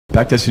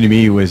Backtesting to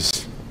me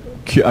was,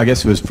 I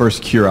guess it was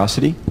first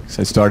curiosity.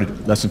 So I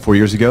started less than 4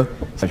 years ago.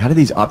 It's like, how do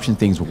these option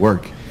things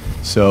work?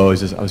 So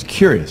I was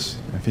curious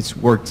if it's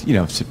worked, you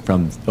know,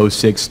 from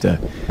 '06 to,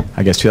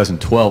 I guess,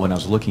 2012 when I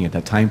was looking at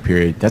that time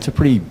period. That's a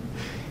pretty,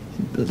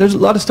 there's a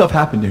lot of stuff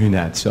happened during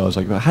that. So I was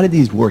like, well, how did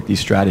these work, these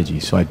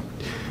strategies? So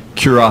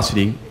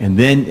curiosity, and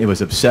then it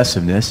was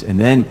obsessiveness, and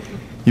then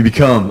you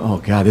become, oh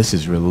God, this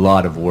is a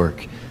lot of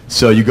work.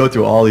 So you go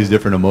through all these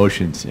different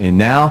emotions, and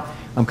now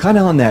I'm kind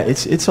of on that.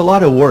 It's a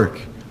lot of work,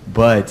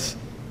 but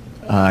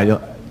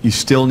you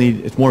still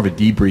need, it's more of a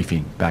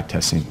debriefing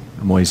backtesting.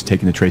 I'm always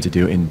taking the trade to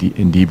do in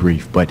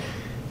debrief, but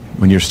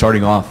when you're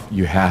starting off,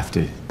 you have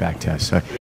to backtest.